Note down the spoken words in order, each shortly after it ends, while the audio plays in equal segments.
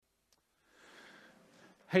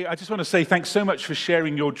Hey, I just want to say thanks so much for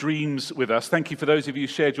sharing your dreams with us. Thank you for those of you who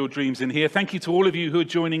shared your dreams in here. Thank you to all of you who are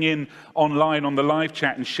joining in online on the live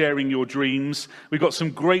chat and sharing your dreams. We've got some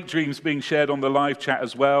great dreams being shared on the live chat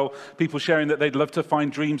as well. People sharing that they'd love to find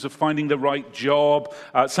dreams of finding the right job.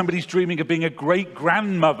 Somebody's dreaming of being a great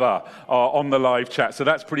grandmother on the live chat. So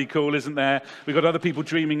that's pretty cool, isn't there? We've got other people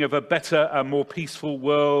dreaming of a better, more peaceful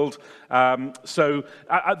world. So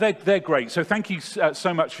they're great. So thank you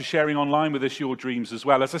so much for sharing online with us your dreams as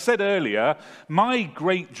well. As I said earlier, my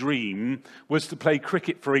great dream was to play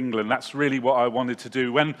cricket for England. That's really what I wanted to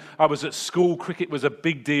do. When I was at school, cricket was a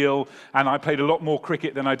big deal, and I played a lot more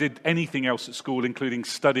cricket than I did anything else at school, including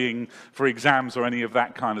studying for exams or any of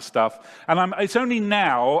that kind of stuff. And it's only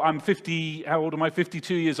now, I'm 50, how old am I?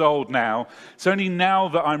 52 years old now. It's only now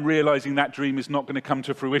that I'm realizing that dream is not going to come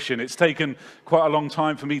to fruition. It's taken quite a long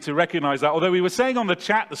time for me to recognize that. Although we were saying on the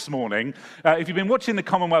chat this morning, if you've been watching the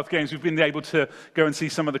Commonwealth Games, we've been able to go and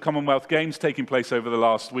see some of the Commonwealth Games taking place over the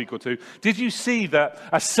last week or two. Did you see that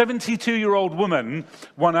a 72-year-old woman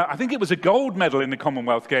won, I think it was a gold medal in the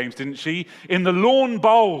Commonwealth Games, didn't she? In the lawn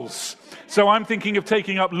bowls. So I'm thinking of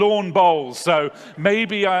taking up lawn bowls. So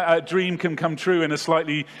maybe a dream can come true in a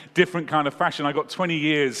slightly different kind of fashion. I got 20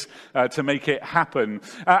 years to make it happen.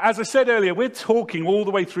 As I said earlier, we're talking all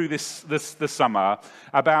the way through this summer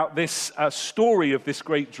about this story of this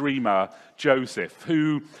great dreamer, Joseph,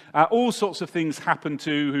 who all sorts of things happened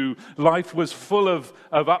to, who life was full of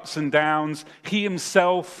ups and downs. He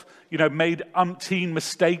himself, made umpteen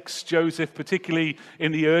mistakes, Joseph, particularly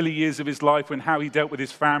in the early years of his life and how he dealt with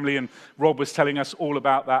his family, and Rob was telling us all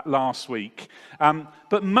about that last week.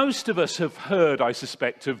 But most of us have heard, I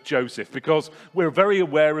suspect, of Joseph because we're very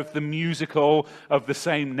aware of the musical of the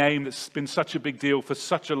same name that's been such a big deal for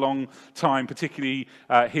such a long time, particularly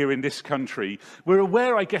here in this country. We're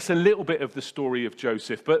aware, I guess, a little bit of the story of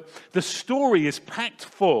Joseph, but the story is packed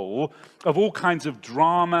full of all kinds of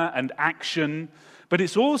drama and action. But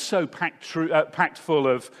it's also packed full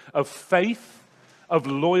of faith, of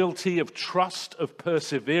loyalty, of trust, of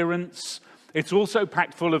perseverance. It's also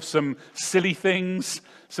packed full of some silly things,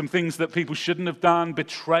 some things that people shouldn't have done,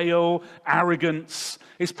 betrayal, arrogance.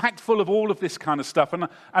 It's packed full of all of this kind of stuff. And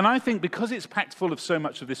I think because it's packed full of so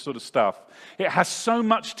much of this sort of stuff, it has so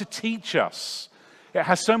much to teach us. It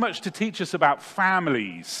has so much to teach us about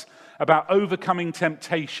families, about overcoming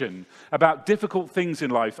temptation, about difficult things in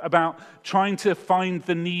life, about trying to find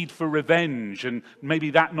the need for revenge and maybe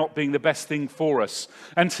that not being the best thing for us.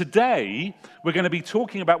 And today, we're going to be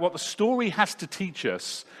talking about what the story has to teach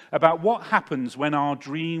us about what happens when our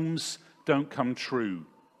dreams don't come true.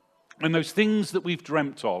 And those things that we've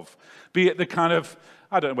dreamt of, be it the kind of,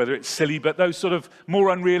 I don't know whether it's silly, but those sort of more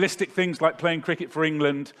unrealistic things like playing cricket for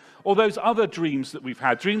England, or those other dreams that we've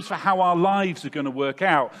had, dreams for how our lives are going to work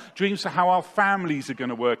out, dreams for how our families are going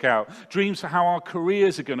to work out, dreams for how our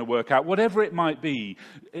careers are going to work out, whatever it might be,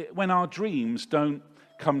 when our dreams don't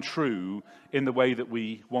come true in the way that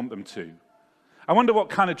we want them to. I wonder what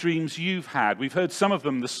kind of dreams you've had. We've heard some of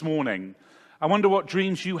them this morning. I wonder what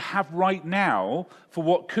dreams you have right now for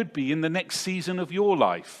what could be in the next season of your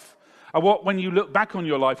life. When you look back on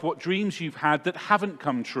your life, what dreams you've had that haven't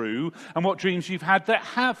come true, and what dreams you've had that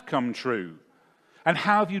have come true. And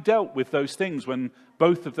how have you dealt with those things when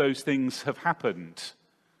both of those things have happened?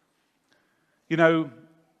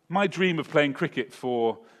 My dream of playing cricket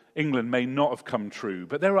for England may not have come true,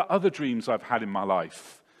 but there are other dreams I've had in my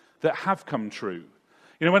life that have come true.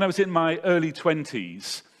 When I was in my early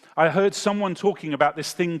 20s, I heard someone talking about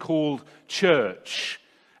this thing called church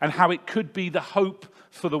and how it could be the hope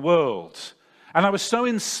for the world. And I was so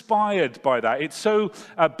inspired by that. It so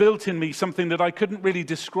built in me something that I couldn't really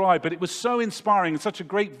describe, but it was so inspiring and such a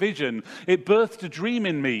great vision. It birthed a dream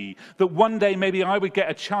in me that one day maybe I would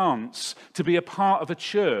get a chance to be a part of a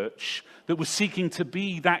church that was seeking to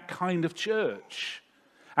be that kind of church.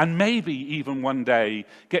 And maybe even one day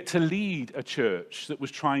get to lead a church that was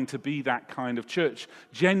trying to be that kind of church.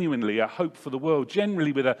 Genuinely a hope for the world.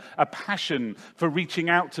 Generally with a passion for reaching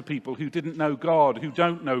out to people who didn't know God, who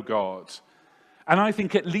don't know God. And I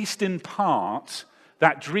think at least in part,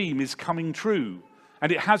 that dream is coming true. And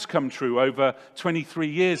it has come true over 23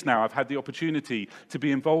 years now. I've had the opportunity to be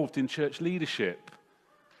involved in church leadership.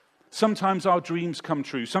 Sometimes our dreams come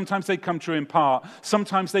true. Sometimes they come true in part.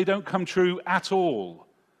 Sometimes they don't come true at all.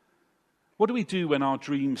 What do we do when our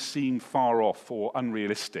dreams seem far off or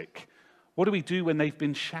unrealistic? What do we do when they've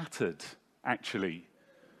been shattered, actually?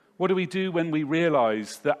 What do we do when we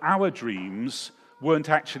realize that our dreams weren't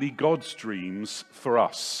actually God's dreams for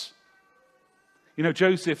us?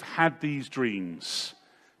 Joseph had these dreams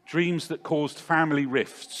that caused family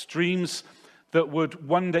rifts, dreams that would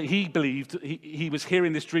one day, he believed, he was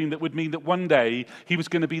hearing this dream that would mean that one day he was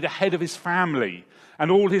going to be the head of his family and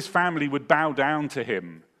all his family would bow down to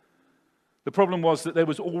him. The problem was that there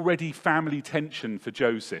was already family tension for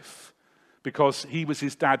Joseph because he was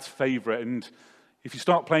his dad's favorite, and if you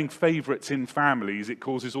start playing favorites in families, it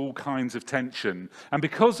causes all kinds of tension. And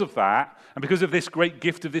because of that, and because of this great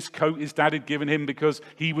gift of this coat his dad had given him because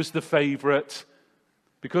he was the favorite,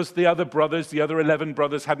 because the other brothers, the other 11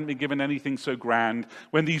 brothers, hadn't been given anything so grand,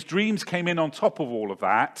 when these dreams came in on top of all of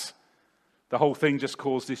that, the whole thing just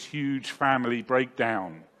caused this huge family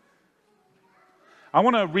breakdown. I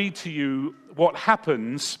want to read to you what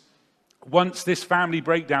happens once this family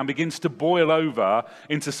breakdown begins to boil over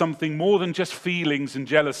into something more than just feelings and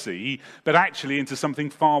jealousy, but actually into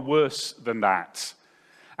something far worse than that.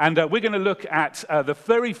 And we're going to look at the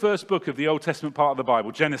very first book of the Old Testament part of the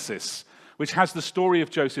Bible, Genesis, which has the story of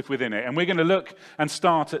Joseph within it. And we're going to look and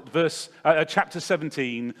start at chapter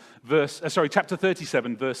 37, verse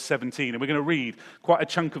 17. And we're going to read quite a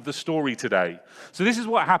chunk of the story today. So this is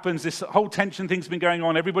what happens. This whole tension thing's been going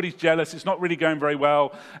on. Everybody's jealous. It's not really going very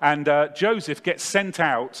well. And Joseph gets sent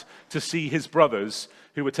out to see his brothers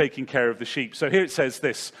who were taking care of the sheep. So here it says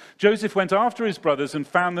this: Joseph went after his brothers and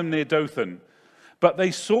found them near Dothan. But they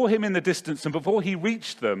saw him in the distance, and before he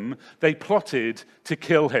reached them, they plotted to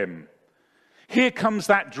kill him. "Here comes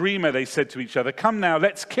that dreamer," they said to each other. "Come now,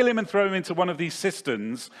 let's kill him and throw him into one of these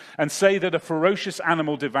cisterns and say that a ferocious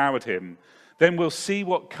animal devoured him. Then we'll see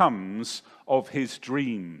what comes of his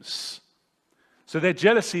dreams." So their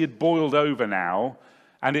jealousy had boiled over now,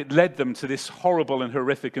 and it led them to this horrible and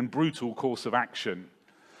horrific and brutal course of action.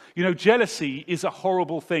 You know, jealousy is a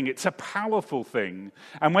horrible thing. It's a powerful thing.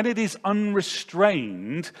 And when it is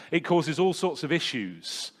unrestrained, it causes all sorts of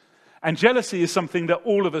issues. And jealousy is something that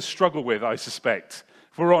all of us struggle with, I suspect.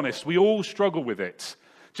 If we're honest, we all struggle with it.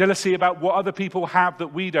 Jealousy about what other people have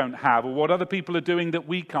that we don't have, or what other people are doing that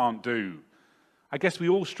we can't do. I guess we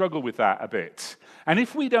all struggle with that a bit. And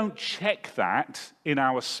if we don't check that in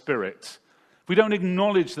our spirit, if we don't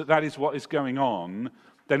acknowledge that that is what is going on,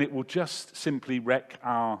 then it will just simply wreck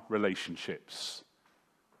our relationships.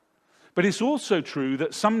 But it's also true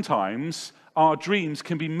that sometimes our dreams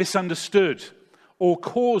can be misunderstood or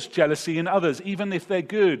cause jealousy in others, even if they're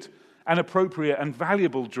good and appropriate and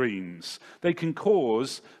valuable dreams. They can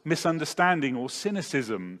cause misunderstanding or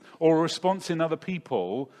cynicism or a response in other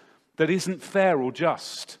people that isn't fair or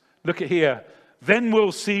just. Look at here. "Then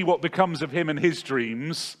we'll see what becomes of him and his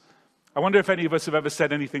dreams." I wonder if any of us have ever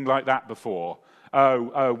said anything like that before.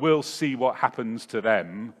 We'll see what happens to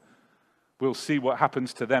them. We'll see what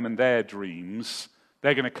happens to them and their dreams.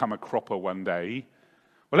 They're going to come a cropper one day.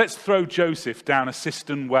 Well, let's throw Joseph down a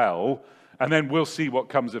cistern well, and then we'll see what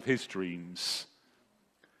comes of his dreams.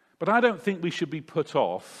 But I don't think we should be put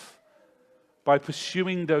off by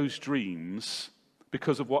pursuing those dreams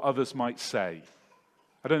because of what others might say.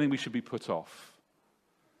 I don't think we should be put off.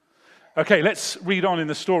 Okay, let's read on in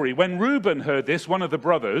the story. When Reuben heard this, one of the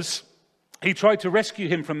brothers, he tried to rescue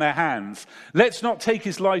him from their hands. "Let's not take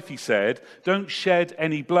his life," he said. "Don't shed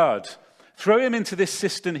any blood. Throw him into this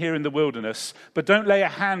cistern here in the wilderness, but don't lay a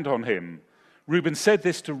hand on him." Reuben said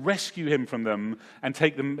this to rescue him from them and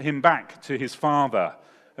take him back to his father.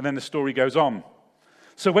 And then the story goes on.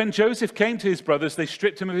 "So when Joseph came to his brothers, they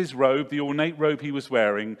stripped him of his robe, the ornate robe he was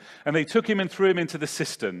wearing, and they took him and threw him into the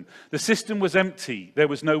cistern. The cistern was empty. There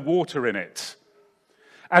was no water in it.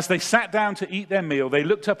 As they sat down to eat their meal, they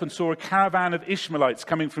looked up and saw a caravan of Ishmaelites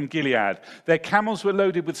coming from Gilead. Their camels were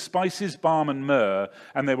loaded with spices, balm, and myrrh,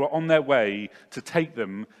 and they were on their way to take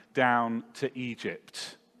them down to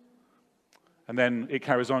Egypt." And then it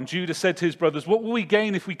carries on. "Judah said to his brothers, 'What will we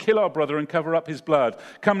gain if we kill our brother and cover up his blood?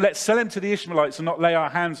 Come, let's sell him to the Ishmaelites and not lay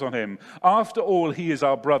our hands on him. After all, he is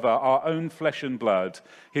our brother, our own flesh and blood.'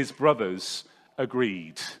 His brothers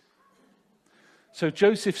agreed." So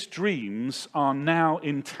Joseph's dreams are now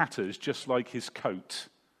in tatters, just like his coat.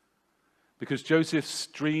 Because Joseph's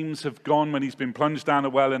dreams have gone when he's been plunged down a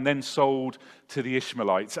well and then sold to the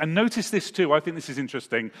Ishmaelites. And notice this too, I think this is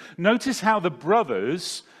interesting. Notice how the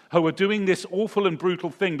brothers who are doing this awful and brutal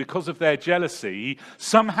thing because of their jealousy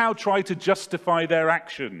somehow try to justify their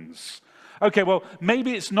actions. Okay, well,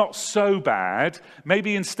 maybe it's not so bad.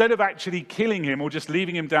 Maybe instead of actually killing him or just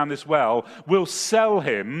leaving him down this well, we'll sell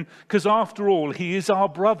him, because after all, he is our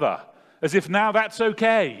brother. As if now that's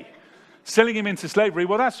okay. Selling him into slavery,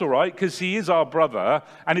 well, that's all right, because he is our brother,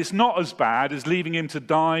 and it's not as bad as leaving him to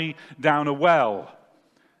die down a well.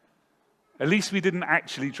 At least we didn't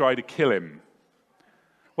actually try to kill him.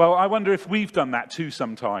 Well, I wonder if we've done that too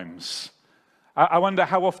sometimes. I wonder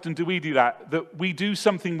how often do we do that? That we do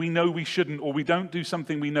something we know we shouldn't, or we don't do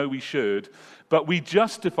something we know we should, but we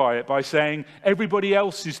justify it by saying everybody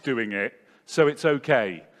else is doing it, so it's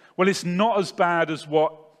okay. Well, it's not as bad as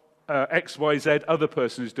what XYZ other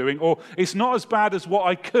person is doing, or it's not as bad as what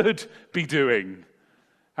I could be doing.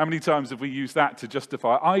 How many times have we used that to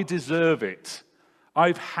justify, I deserve it.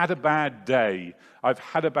 I've had a bad day. I've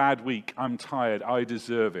had a bad week. I'm tired. I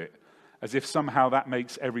deserve it. As if somehow that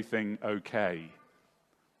makes everything okay.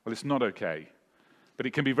 Well, it's not okay. But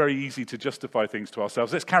it can be very easy to justify things to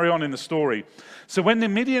ourselves. Let's carry on in the story. So when the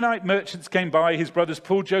Midianite merchants came by, his brothers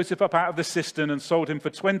pulled Joseph up out of the cistern and sold him for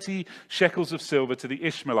 20 shekels of silver to the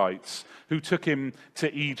Ishmaelites, who took him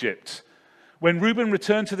to Egypt. When Reuben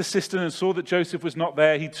returned to the cistern and saw that Joseph was not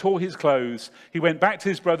there, he tore his clothes. He went back to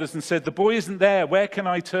his brothers and said, "The boy isn't there. Where can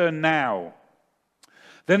I turn now?"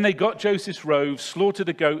 Then they got Joseph's robe, slaughtered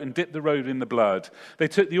a goat, and dipped the robe in the blood. They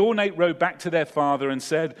took the ornate robe back to their father and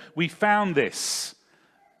said, "We found this."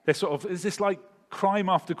 They're sort of, is this like crime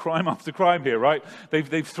after crime after crime here, right?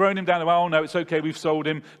 They've thrown him down. Oh, no, it's okay. We've sold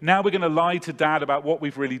him. Now we're going to lie to Dad about what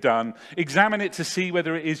we've really done. Examine it to see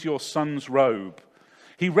whether it is your son's robe.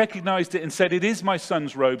 He recognized it and said, "It is my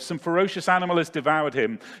son's robe. Some ferocious animal has devoured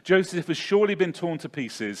him. Joseph has surely been torn to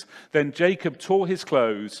pieces." Then Jacob tore his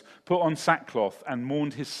clothes, put on sackcloth, and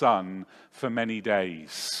mourned his son for many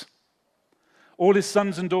days. All his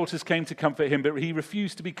sons and daughters came to comfort him, but he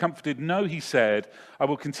refused to be comforted. "No," he said, "I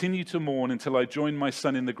will continue to mourn until I join my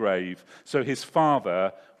son in the grave." So his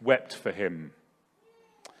father wept for him.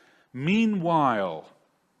 Meanwhile,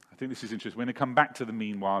 I think this is interesting. We're going to come back to the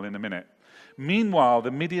meanwhile in a minute. Meanwhile,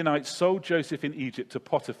 the Midianites sold Joseph in Egypt to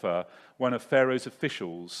Potiphar, one of Pharaoh's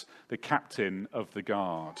officials, the captain of the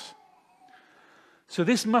guard. So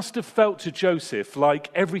this must have felt to Joseph like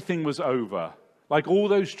everything was over. Like all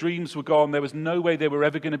those dreams were gone. There was no way they were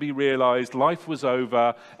ever going to be realized. Life was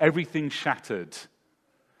over. Everything shattered.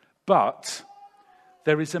 But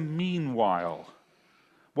there is a meanwhile.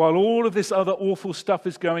 While all of this other awful stuff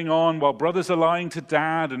is going on, while brothers are lying to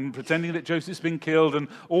Dad and pretending that Joseph's been killed and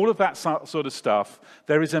all of that sort of stuff,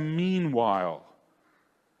 there is a meanwhile.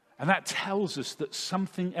 And that tells us that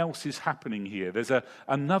something else is happening here. There's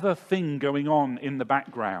another thing going on in the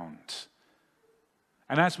background.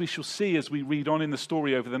 And as we shall see as we read on in the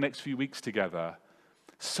story over the next few weeks together,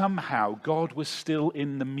 somehow God was still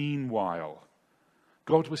in the meanwhile.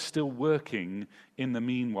 God was still working in the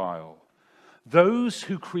meanwhile. Those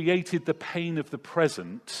who created the pain of the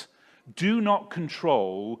present do not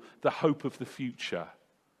control the hope of the future.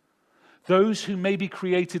 Those who maybe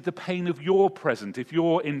created the pain of your present, if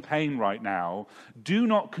you're in pain right now, do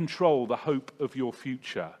not control the hope of your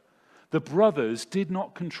future. The brothers did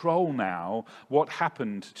not control now what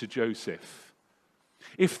happened to Joseph.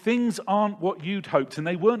 If things aren't what you'd hoped, and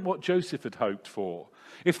they weren't what Joseph had hoped for,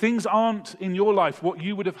 if things aren't in your life what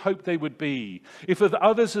you would have hoped they would be, if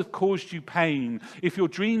others have caused you pain, if your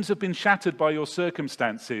dreams have been shattered by your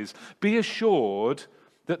circumstances, be assured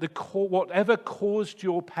that whatever caused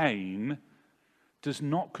your pain does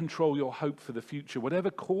not control your hope for the future.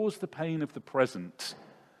 Whatever caused the pain of the present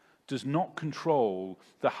does not control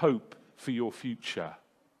the hope for your future.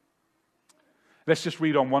 Let's just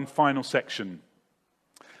read on one final section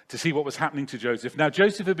to see what was happening to Joseph. Now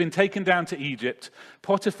Joseph had been taken down to Egypt.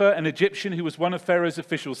 Potiphar, an Egyptian who was one of Pharaoh's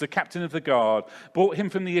officials, the captain of the guard, bought him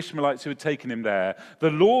from the Ishmaelites who had taken him there.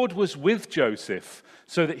 The Lord was with Joseph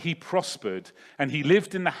so that he prospered, and he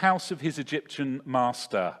lived in the house of his Egyptian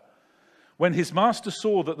master. When his master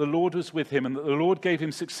saw that the Lord was with him and that the Lord gave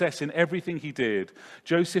him success in everything he did,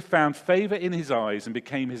 Joseph found favor in his eyes and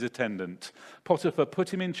became his attendant. Potiphar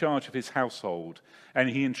put him in charge of his household, and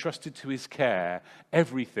he entrusted to his care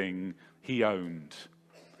everything he owned.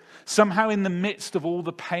 Somehow in the midst of all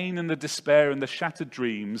the pain and the despair and the shattered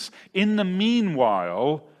dreams, in the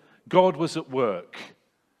meanwhile, God was at work.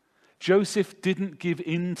 Joseph didn't give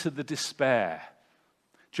in to the despair.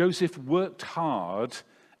 Joseph worked hard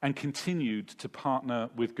and continued to partner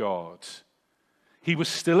with God. He was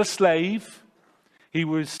still a slave. He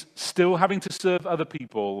was still having to serve other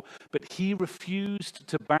people, but he refused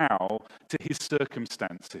to bow to his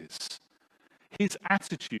circumstances. His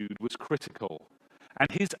attitude was critical, and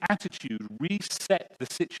his attitude reset the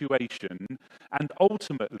situation, and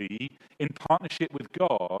ultimately, in partnership with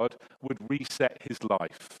God, would reset his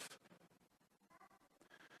life.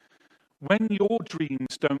 When your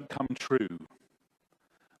dreams don't come true,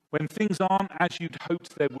 when things aren't as you'd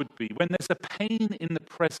hoped there would be, when there's a pain in the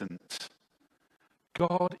present,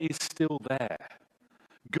 God is still there.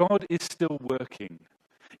 God is still working.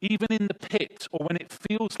 Even in the pit or when it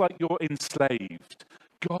feels like you're enslaved,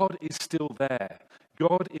 God is still there.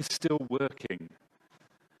 God is still working.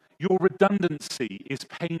 Your redundancy is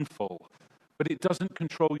painful, but it doesn't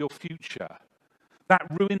control your future. That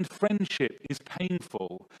ruined friendship is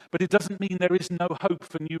painful, but it doesn't mean there is no hope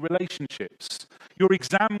for new relationships. Your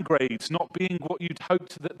exam grades not being what you'd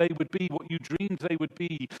hoped that they would be, what you dreamed they would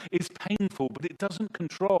be, is painful, but it doesn't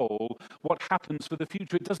control what happens for the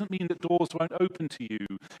future. It doesn't mean that doors won't open to you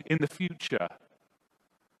in the future.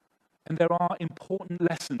 And there are important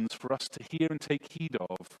lessons for us to hear and take heed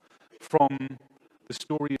of from the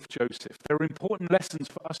story of Joseph. There are important lessons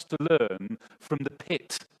for us to learn from the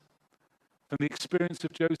pit, from the experience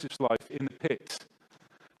of Joseph's life in the pit.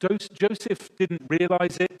 Joseph didn't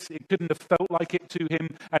realize it. It couldn't have felt like it to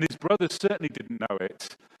him, and his brothers certainly didn't know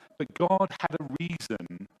it. But God had a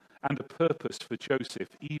reason and a purpose for Joseph,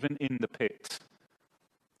 even in the pit.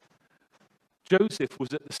 Joseph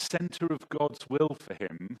was at the center of God's will for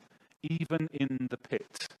him, even in the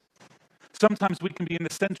pit. Sometimes we can be in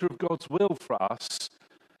the center of God's will for us,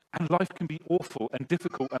 and life can be awful and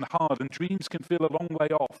difficult and hard, and dreams can feel a long way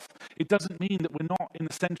off. It doesn't mean that we're not in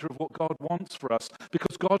the center of what God wants for us,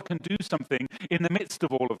 because God can do something in the midst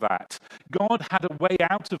of all of that. God had a way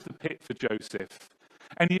out of the pit for Joseph.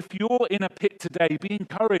 And if you're in a pit today, be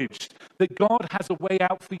encouraged that God has a way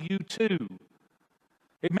out for you too.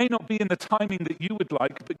 It may not be in the timing that you would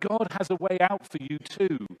like, but God has a way out for you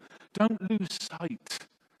too. Don't lose sight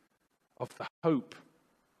of the hope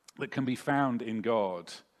that can be found in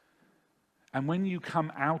God. And when you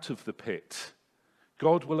come out of the pit,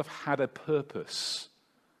 God will have had a purpose.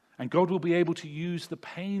 And God will be able to use the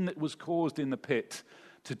pain that was caused in the pit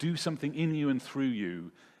to do something in you and through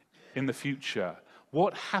you in the future.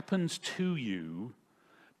 What happens to you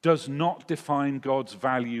does not define God's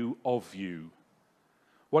value of you.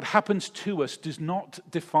 What happens to us does not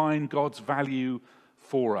define God's value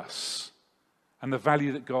for us and the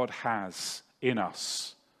value that God has in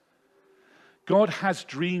us. God has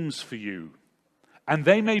dreams for you. And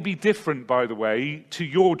they may be different, by the way, to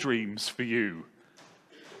your dreams for you.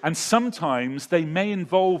 And sometimes they may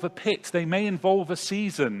involve a pit. They may involve a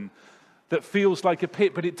season that feels like a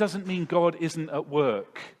pit, but it doesn't mean God isn't at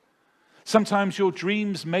work. Sometimes your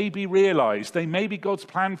dreams may be realized. They may be God's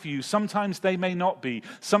plan for you. Sometimes they may not be.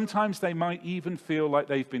 Sometimes they might even feel like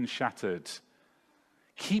they've been shattered.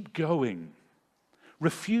 Keep going.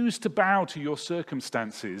 Refuse to bow to your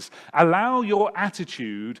circumstances. Allow your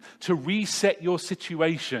attitude to reset your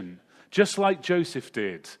situation, just like Joseph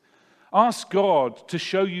did. Ask God to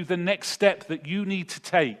show you the next step that you need to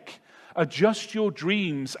take. Adjust your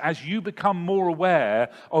dreams as you become more aware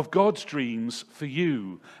of God's dreams for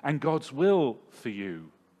you and God's will for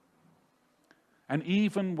you. And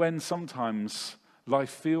even when sometimes life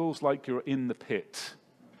feels like you're in the pit,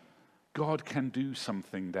 God can do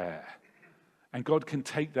something there. And God can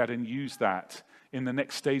take that and use that in the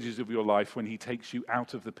next stages of your life when he takes you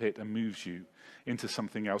out of the pit and moves you into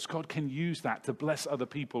something else. God can use that to bless other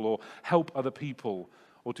people or help other people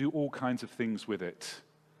or do all kinds of things with it.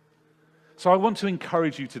 So I want to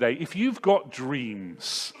encourage you today, if you've got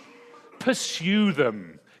dreams, pursue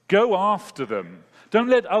them, go after them. Don't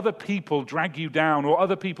let other people drag you down or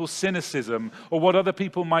other people's cynicism or what other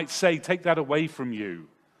people might say take that away from you.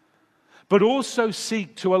 But also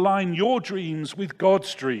seek to align your dreams with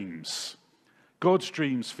God's dreams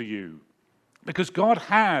for you. Because God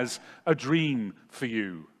has a dream for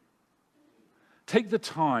you. Take the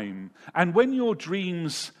time, and when your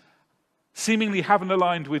dreams seemingly haven't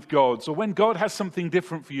aligned with God's, or when God has something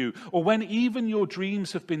different for you, or when even your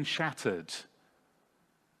dreams have been shattered,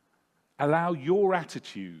 allow your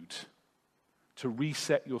attitude to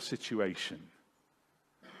reset your situation.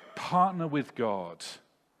 Partner with God,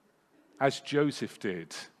 as Joseph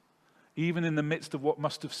did, even in the midst of what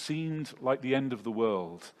must have seemed like the end of the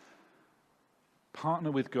world.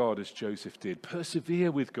 Partner with God as Joseph did.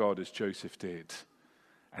 Persevere with God as Joseph did.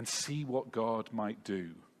 And see what God might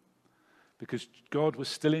do. Because God was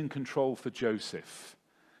still in control for Joseph.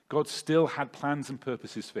 God still had plans and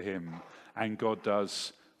purposes for him. And God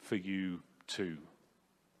does for you too.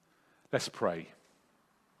 Let's pray.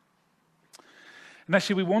 And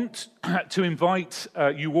actually, we want to invite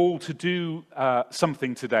you all to do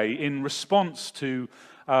something today in response to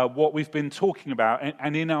what we've been talking about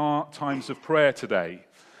and in our times of prayer today.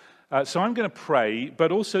 So I'm going to pray,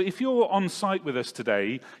 but also if you're on site with us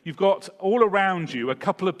today, you've got all around you a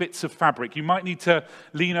couple of bits of fabric. You might need to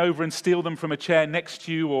lean over and steal them from a chair next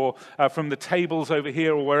to you or from the tables over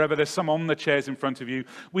here or wherever. There's some on the chairs in front of you.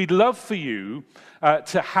 We'd love for you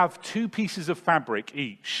to have 2 pieces of fabric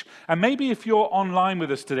each. And maybe if you're online with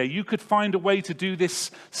us today, you could find a way to do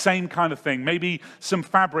this same kind of thing. Maybe some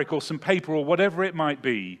fabric or some paper or whatever it might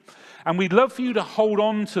be. And we'd love for you to hold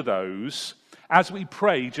on to those as we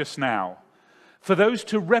pray just now, for those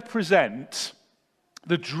to represent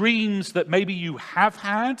the dreams that maybe you have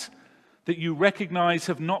had, that you recognize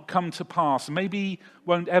have not come to pass, maybe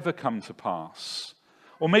won't ever come to pass.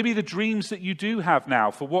 Or maybe the dreams that you do have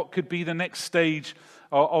now for what could be the next stage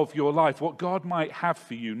of your life, what God might have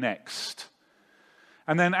for you next.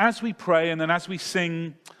 And then as we pray, and then as we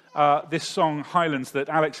sing this song, Highlands, that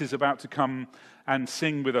Alex is about to come and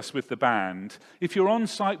sing with us with the band, if you're on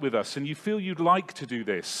site with us and you feel you'd like to do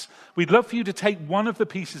this, we'd love for you to take one of the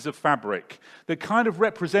pieces of fabric that kind of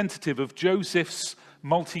representative of Joseph's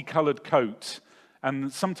multicolored coat,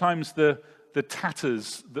 and sometimes the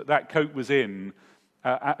tatters that coat was in,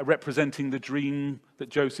 representing the dream that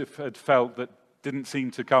Joseph had felt that didn't seem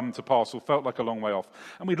to come to pass or felt like a long way off.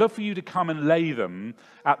 And we'd love for you to come and lay them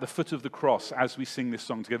at the foot of the cross as we sing this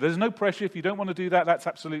song together. There's no pressure. If you don't want to do that, that's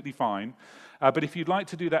absolutely fine. But if you'd like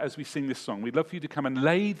to do that as we sing this song, we'd love for you to come and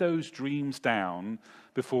lay those dreams down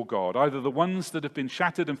before God, either the ones that have been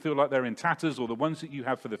shattered and feel like they're in tatters or the ones that you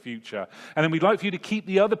have for the future. And then we'd like for you to keep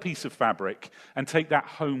the other piece of fabric and take that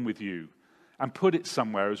home with you and put it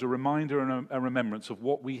somewhere as a reminder and a remembrance of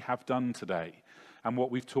what we have done today and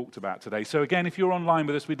what we've talked about today. So again, if you're online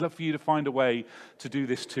with us, we'd love for you to find a way to do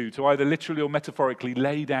this too, to either literally or metaphorically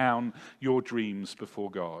lay down your dreams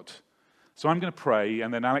before God. So I'm going to pray,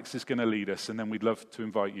 and then Alex is going to lead us, and then we'd love to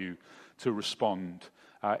invite you to respond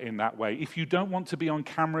in that way. If you don't want to be on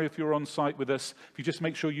camera, if you're on site with us, if you just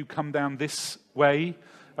make sure you come down this way.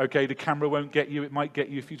 Okay, the camera won't get you. It might get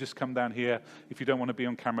you if you just come down here. If you don't want to be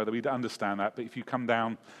on camera, we'd understand that. But if you come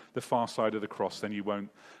down the far side of the cross, then you won't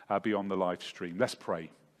be on the live stream. Let's pray.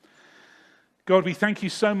 God, we thank you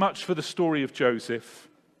so much for the story of Joseph.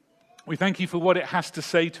 We thank you for what it has to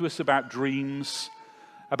say to us about dreams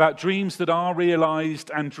that are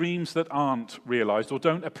realized and dreams that aren't realized or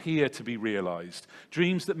don't appear to be realized,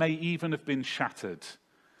 dreams that may even have been shattered.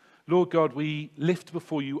 Lord God, we lift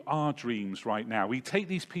before you our dreams right now. We take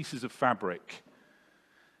these pieces of fabric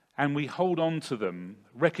and we hold on to them,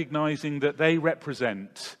 recognizing that they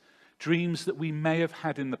represent dreams that we may have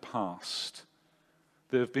had in the past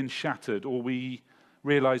that have been shattered or we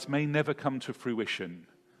realize may never come to fruition,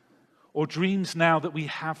 or dreams now that we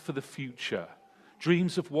have for the future,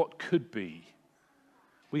 dreams of what could be.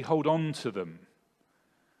 We hold on to them.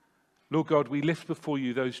 Lord God, we lift before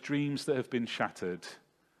you those dreams that have been shattered.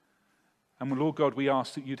 And Lord God, we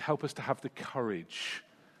ask that you'd help us to have the courage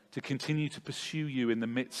to continue to pursue you in the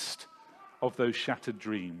midst of those shattered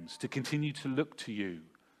dreams, to continue to look to you,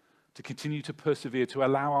 to continue to persevere, to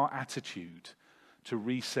allow our attitude to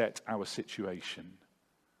reset our situation.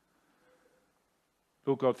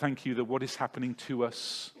 Lord God, thank you that what is happening to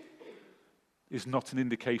us is not an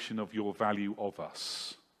indication of your value of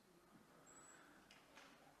us.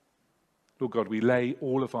 Lord God, we lay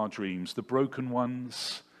all of our dreams, the broken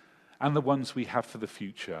ones and the ones we have for the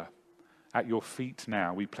future, at your feet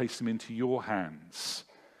now. We place them into your hands.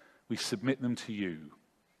 We submit them to you.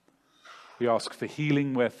 We ask for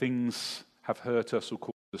healing where things have hurt us or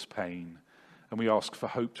caused us pain. And we ask for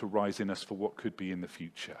hope to rise in us for what could be in the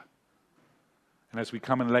future. And as we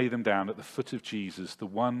come and lay them down at the foot of Jesus, the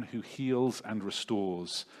one who heals and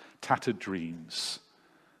restores tattered dreams,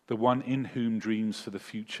 the one in whom dreams for the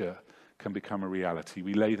future can become a reality,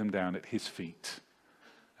 we lay them down at his feet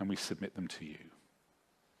and we submit them to you.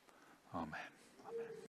 Amen.